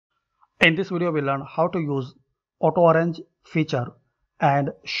In this video, we learn how to use auto arrange feature and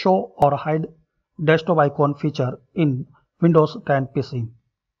show or hide desktop icon feature in Windows 10 PC.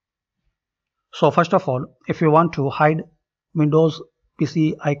 So first of all, if you want to hide Windows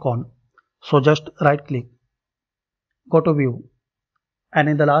PC icon, so just right click, go to view, and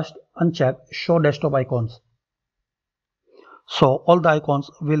in the last uncheck show desktop icons. So all the icons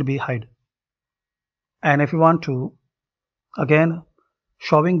will be hide. And if you want to again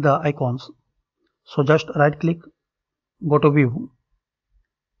showing the icons, so just right click, go to view,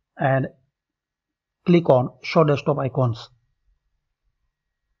 and click on show desktop icons.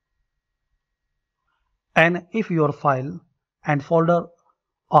 And if your file and folder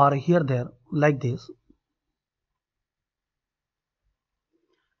are here there like this,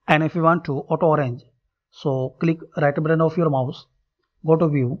 and if you want to auto arrange, so click right button of your mouse, go to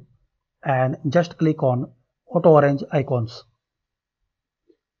view, and just click on auto arrange icons.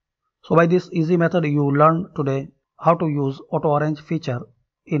 So by this easy method you learn today how to use auto arrange feature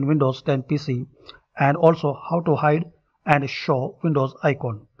in Windows 10 PC and also how to hide and show Windows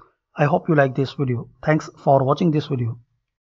icon. I hope you like this video. Thanks for watching this video.